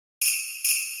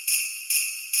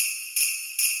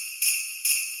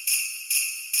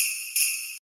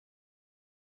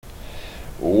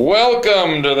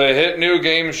Welcome to the hit new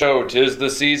game show. 'Tis the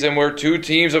season where two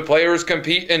teams of players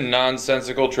compete in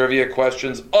nonsensical trivia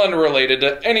questions unrelated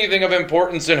to anything of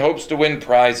importance in hopes to win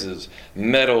prizes,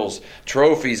 medals,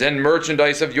 trophies, and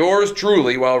merchandise of yours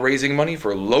truly while raising money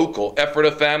for local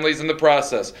effort-of families in the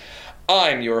process.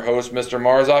 I'm your host, Mr.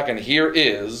 Marzak, and here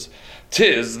is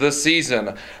 'Tis the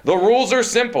Season. The rules are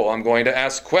simple. I'm going to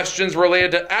ask questions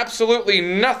related to absolutely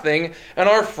nothing and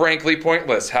are frankly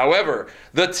pointless. However,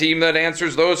 the team that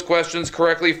answers those questions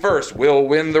correctly first will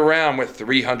win the round with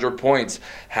 300 points.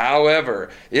 However,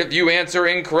 if you answer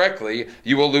incorrectly,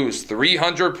 you will lose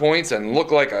 300 points and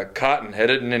look like a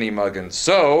cotton-headed ninny-muggin.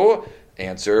 So,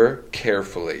 answer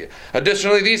carefully.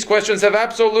 Additionally, these questions have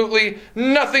absolutely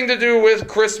nothing to do with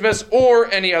Christmas or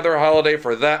any other holiday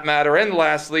for that matter. And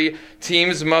lastly,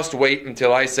 teams must wait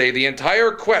until I say the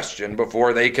entire question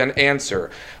before they can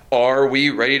answer. Are we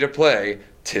ready to play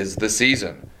 'Tis the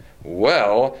Season?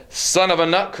 Well, son of a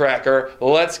nutcracker,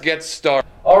 let's get started.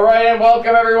 All right, and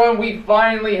welcome everyone. We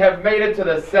finally have made it to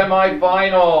the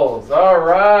semifinals. All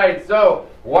right, so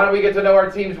why don't we get to know our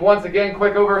teams once again?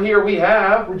 Quick over here, we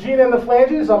have Regina in the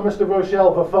flanges. I'm Mr.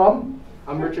 Rochelle, the thumb.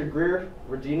 I'm Richard Greer,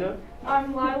 Regina.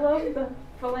 I'm Lila, the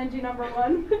phalange number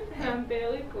 1. And I'm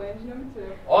Bailey, phalange number 2.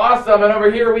 awesome, and over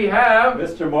here we have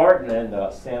Mr. Martin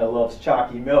and Santa Loves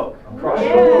Chalky Milk.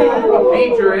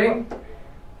 featuring.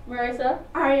 Marissa,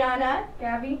 Ariana,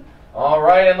 Gabby. All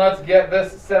right, and let's get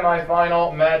this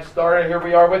semifinal match started. Here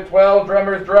we are with 12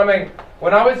 drummers drumming.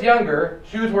 When I was younger,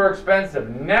 shoes were expensive.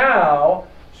 Now,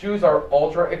 shoes are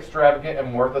ultra extravagant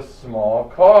and worth a small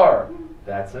car.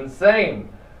 That's insane.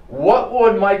 What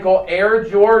would Michael Air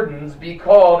Jordans be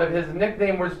called if his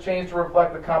nickname was changed to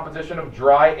reflect the composition of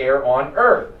dry air on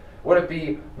Earth? Would it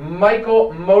be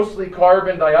Michael Mostly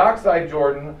Carbon Dioxide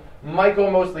Jordan, Michael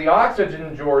Mostly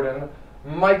Oxygen Jordan,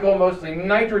 Michael Mostly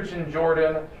Nitrogen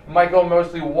Jordan, Michael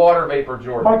Mostly Water Vapor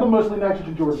Jordan? Michael Mostly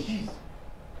Nitrogen Jordan.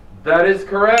 That is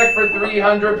correct for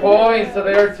 300 points to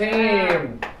their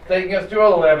team. Taking us to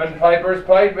 11, Piper's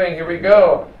Piping. Here we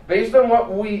go. Based on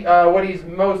what he's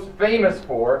most famous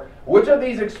for, which of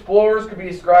these explorers could be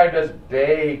described as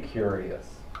Bay Curious?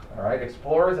 All right,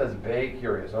 explorers as Bay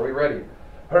Curious. Are we ready?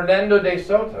 Hernando de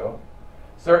Soto,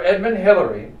 Sir Edmund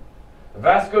Hillary,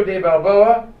 Vasco de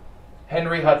Balboa,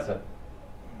 Henry Hudson.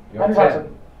 Henry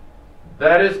Hudson.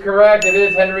 That is correct. It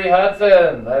is Henry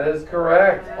Hudson. That is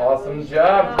correct. Awesome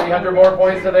job. 300 more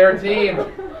points to their team.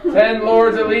 10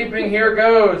 Lords of Leaping. Here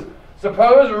goes.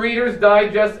 Suppose Reader's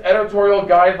Digest editorial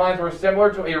guidelines were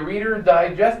similar to a Reader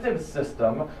digestive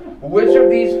system. Which of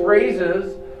these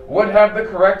phrases would have the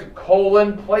correct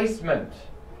colon placement?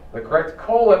 The correct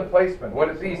colon placement. Would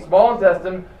it be small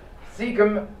intestine,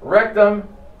 cecum, rectum,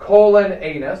 colon,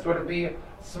 anus? Would it be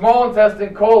small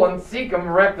intestine, colon,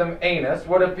 cecum, rectum, anus?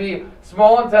 Would it be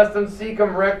small intestine,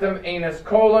 cecum, rectum, anus,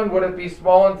 colon? Would it be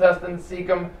small intestine,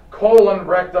 cecum, colon,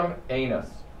 rectum, anus?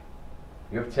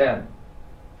 You have 10.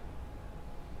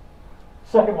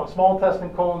 Second one, small intestine,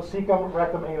 colon, cecum,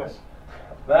 rectum, anus.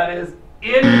 That is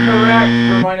incorrect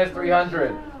for minus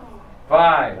 300.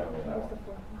 5.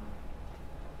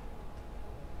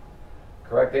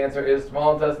 Correct answer is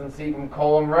small intestine, cecum,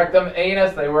 colon, rectum,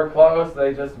 anus. They were close.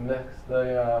 They just mixed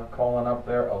the colon up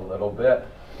there a little bit.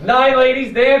 9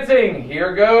 ladies dancing.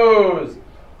 Here goes.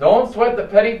 Don't sweat the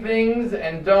petty things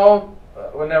and don't...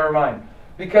 well, never mind.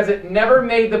 Because it never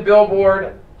made the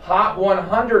Billboard Hot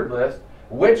 100 list,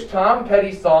 which Tom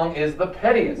Petty song is the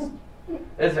pettiest?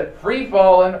 Is it Free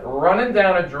Fallin', Runnin'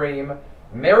 Down a Dream,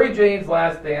 Mary Jane's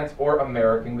Last Dance, or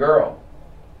American Girl?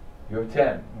 You have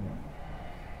 10.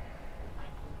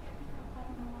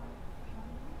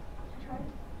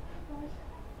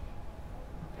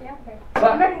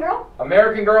 American Girl?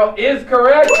 American Girl is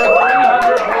correct for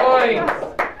 300 points.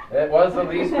 It was the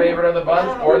least favorite of the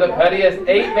bunch, or the pettiest.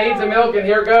 8 Maids of Milk, and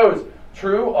here goes.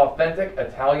 True, authentic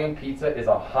Italian pizza is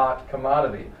a hot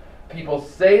commodity. People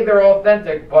say they're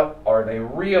authentic, but are they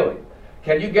really?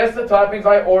 Can you guess the toppings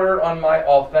I ordered on my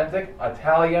authentic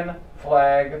Italian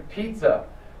flag pizza?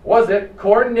 Was it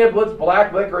corn niblets,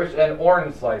 black licorice, and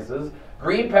orange slices,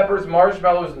 green peppers,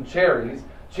 marshmallows, and cherries,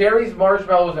 cherries,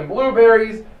 marshmallows, and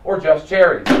blueberries, or just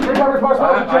cherries? Green peppers,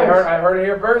 marshmallows, and cherries. I heard it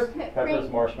here first. Peppers,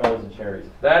 marshmallows, and cherries.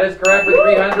 That is correct with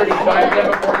 300. He chimed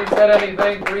in before he said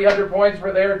anything. 300 points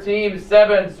for their team.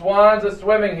 7 Swans of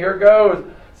Swimming. Here goes.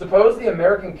 Suppose the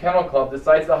American Kennel Club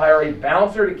decides to hire a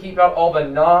bouncer to keep out all the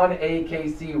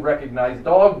non-AKC recognized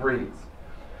dog breeds.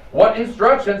 What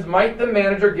instructions might the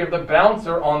manager give the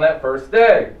bouncer on that first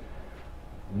day?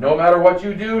 No matter what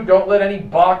you do, don't let any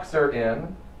boxer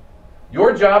in.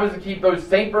 Your job is to keep those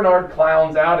St. Bernard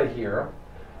clowns out of here.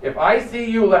 If I see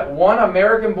you let one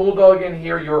American Bulldog in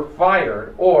here, you're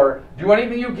fired. Or do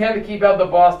anything you can to keep out the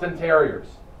Boston Terriers.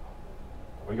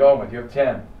 What are we going with? You have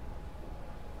 10.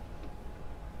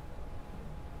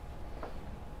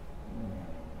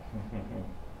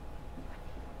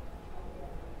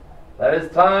 That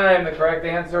is time. The correct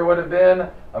answer would have been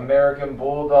American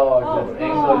Bulldogs. It's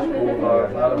English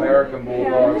Bulldogs, not American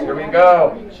Bulldogs. Here we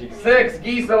go. 6,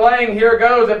 Gisa Lang. Here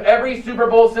goes. If every Super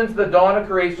Bowl since the dawn of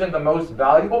creation, the most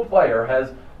valuable player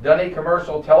has done a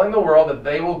commercial telling the world that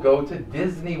they will go to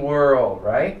Disney World,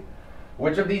 right?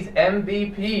 Which of these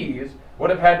MVPs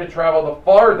would have had to travel the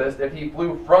farthest if he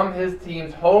flew from his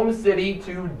team's home city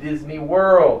to Disney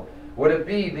World? Would it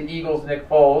be the Eagles' Nick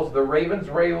Foles, the Ravens'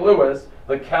 Ray Lewis,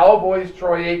 the Cowboys'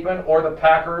 Troy Aikman, or the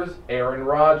Packers' Aaron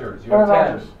Rodgers? You have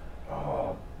 10.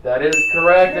 Oh, that is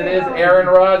correct. It is Aaron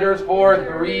Rodgers for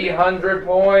 300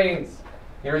 points.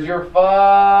 Here's your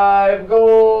 5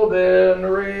 golden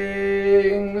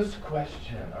rings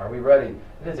question. Are we ready?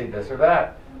 It is a this or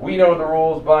that. We know the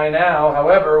rules by now.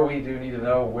 However, we do need to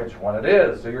know which one it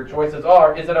is. So your choices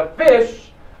are, is it a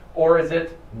fish or is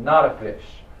it not a fish?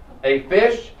 A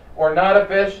fish or not a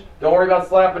fish? Don't worry about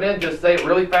slapping in. Just say it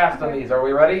really fast on these. Are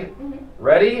we ready?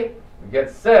 Ready?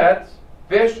 Get set.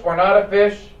 Fish or not a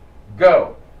fish?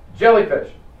 Go.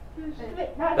 Jellyfish.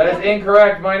 That is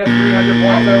incorrect. Minus 300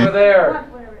 points over there.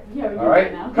 All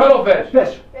right. Cuttlefish.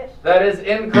 Fish. That is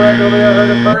incorrect over there. I heard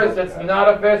it first. It's not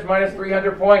a fish. Minus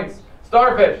 300 points.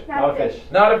 Starfish. Not a fish.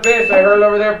 Not a fish. I heard it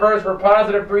over there first for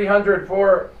positive 300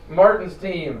 for Martin's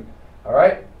team. All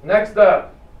right. Next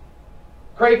up.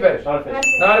 Crayfish. Not a fish.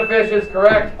 Not a fish is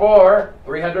correct for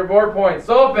 300 more points.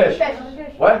 Saltfish.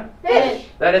 Fish. What? Fish.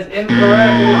 That is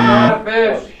incorrect. It is not a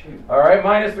fish. All right,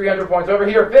 minus 300 points. Over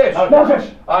here, fish. Not No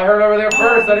fish. I heard over there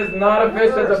first. That is not a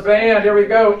fish. That's a band. Here we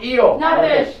go. Eel. Not a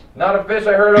fish. Not a fish.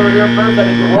 I heard over here first. That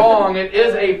is wrong. It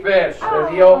is a fish.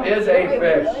 The eel is a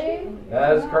fish.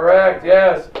 That is correct.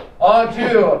 Yes. On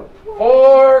to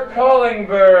 4 calling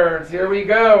birds. Here we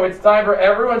go. It's time for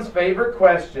everyone's favorite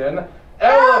question.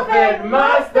 Elephant,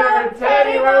 mustard,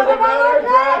 Teddy Roosevelt, or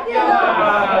Dracula?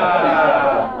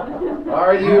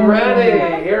 Are you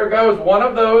ready? Here goes. One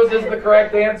of those is the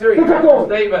correct answer. Here's your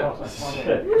statement.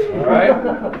 All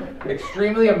right.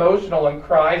 Extremely emotional and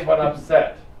cries when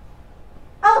upset.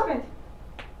 Elephant.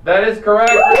 That is correct.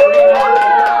 300 points.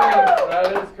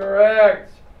 That is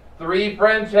correct. 3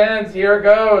 French hens. Here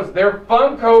goes. They're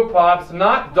Funko Pops,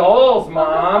 not dolls,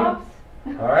 Mom.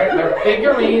 All right, they're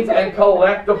figurines and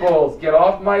collectibles. Get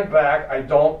off my back. I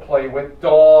don't play with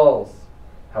dolls.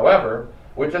 However,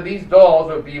 which of these dolls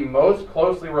would be most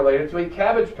closely related to a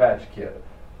Cabbage Patch Kid?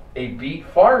 A Beet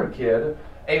Farm Kid,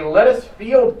 a Lettuce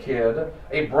Field Kid,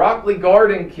 a Broccoli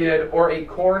Garden Kid, or a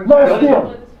Corn Lettuce Kid?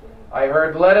 Field. I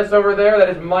heard lettuce over there. That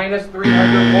is minus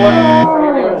 300 points.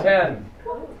 Here you go, 10.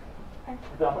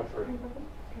 Down by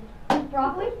 3.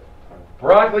 Broccoli.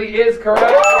 Broccoli is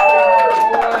correct.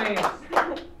 300 points.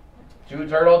 2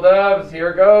 turtle doves.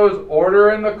 Here goes.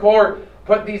 Order in the court.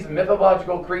 Put these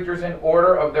mythological creatures in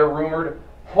order of their rumored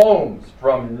homes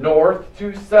from north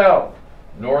to south.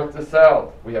 North to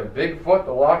south. We have Bigfoot,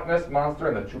 the Loch Ness Monster,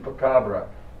 and the Chupacabra.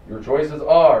 Your choices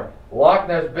are Loch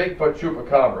Ness, Bigfoot,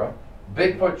 Chupacabra,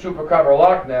 Bigfoot, Chupacabra,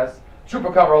 Loch Ness,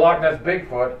 Chupacabra, Loch Ness,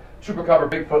 Bigfoot, Chupacabra,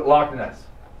 Bigfoot, Loch Ness.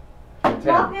 10.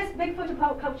 Loch Ness, Bigfoot,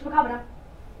 Chupacabra.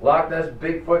 Loch Ness,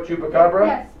 Bigfoot,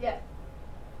 Chupacabra? Yes.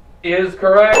 Is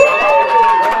correct.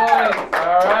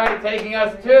 All right, taking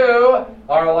us to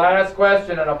our last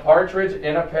question and a partridge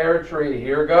in a pear tree.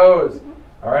 Here goes.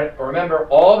 All right, remember,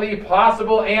 all the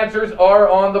possible answers are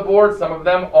on the board. Some of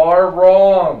them are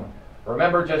wrong.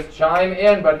 Remember, just chime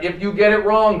in, but if you get it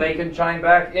wrong, they can chime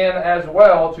back in as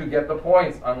well to get the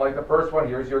points. Unlike the first one,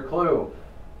 here's your clue.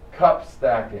 Cup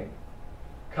stacking.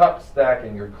 Cup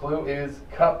stacking. Your clue is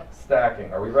cup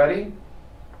stacking. Are we ready?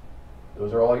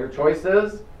 Those are all your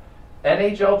choices.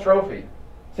 NHL trophy.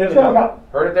 Cup.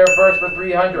 Heard it there first for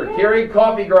 300. Keurig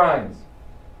coffee grinds.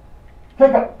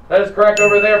 Cup. That is correct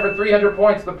over there for 300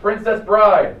 points. The Princess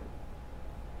Bride.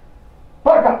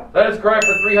 Cup. That is correct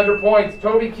for 300 points.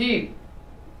 Toby Keith.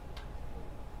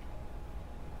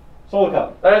 Solo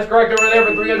cup. That is correct over there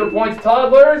for 300 points.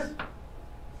 Toddlers.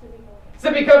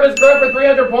 Sippy Cup is correct for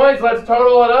 300 points. Let's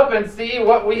total it up and see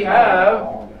what we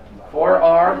have for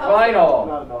our final.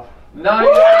 Not enough. 9.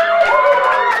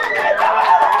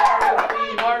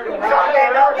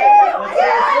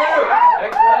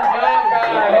 Excellent job,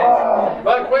 guys.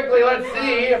 But quickly, let's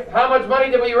see. How much money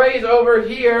did we raise over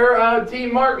here?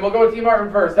 Team Martin. We'll go with Team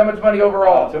Martin first. How much money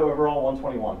overall? So overall,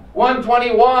 121.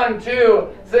 121 to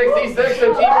 66.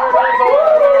 And Team Martin also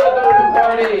won the total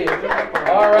party.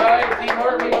 All right, Team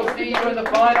Martin, we will see you in the the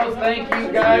finals. Thank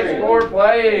you guys for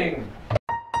playing.